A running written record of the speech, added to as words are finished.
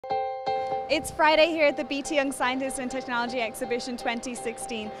It's Friday here at the BT Young Scientist and Technology Exhibition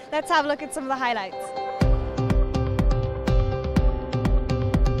 2016. Let's have a look at some of the highlights.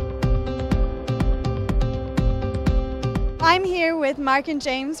 I'm here with Mark and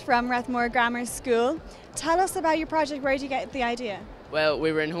James from Rathmore Grammar School. Tell us about your project. Where did you get the idea? Well,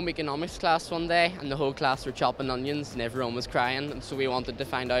 we were in home economics class one day and the whole class were chopping onions and everyone was crying, and so we wanted to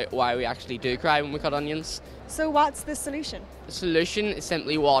find out why we actually do cry when we cut onions. So what's the solution? The solution is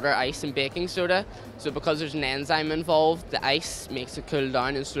simply water, ice and baking soda. So because there's an enzyme involved, the ice makes it cool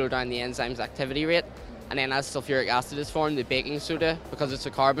down and slow down the enzyme's activity rate. And then as sulfuric acid is formed, the baking soda, because it's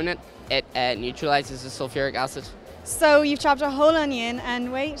a carbonate, it neutralizes the sulfuric acid. So you've chopped a whole onion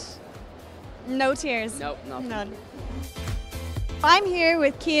and wait, no tears? Nope, nothing. None. I'm here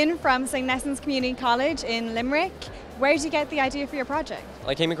with Cian from St. Nesson's Community College in Limerick. Where did you get the idea for your project?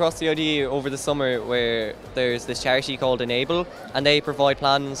 I came across the idea over the summer where there's this charity called Enable, and they provide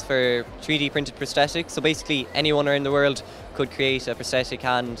plans for 3D printed prosthetics. So basically anyone around the world could create a prosthetic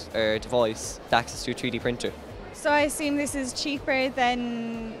hand or device with access to a 3D printer. So I assume this is cheaper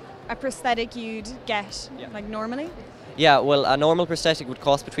than a prosthetic you'd get, like normally? Yeah, well, a normal prosthetic would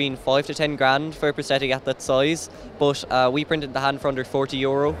cost between 5 to 10 grand for a prosthetic at that size, but we printed the hand for under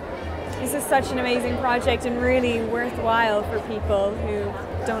 €40. This is such an amazing project and really worthwhile for people who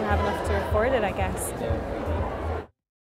don't have enough to afford it, I guess.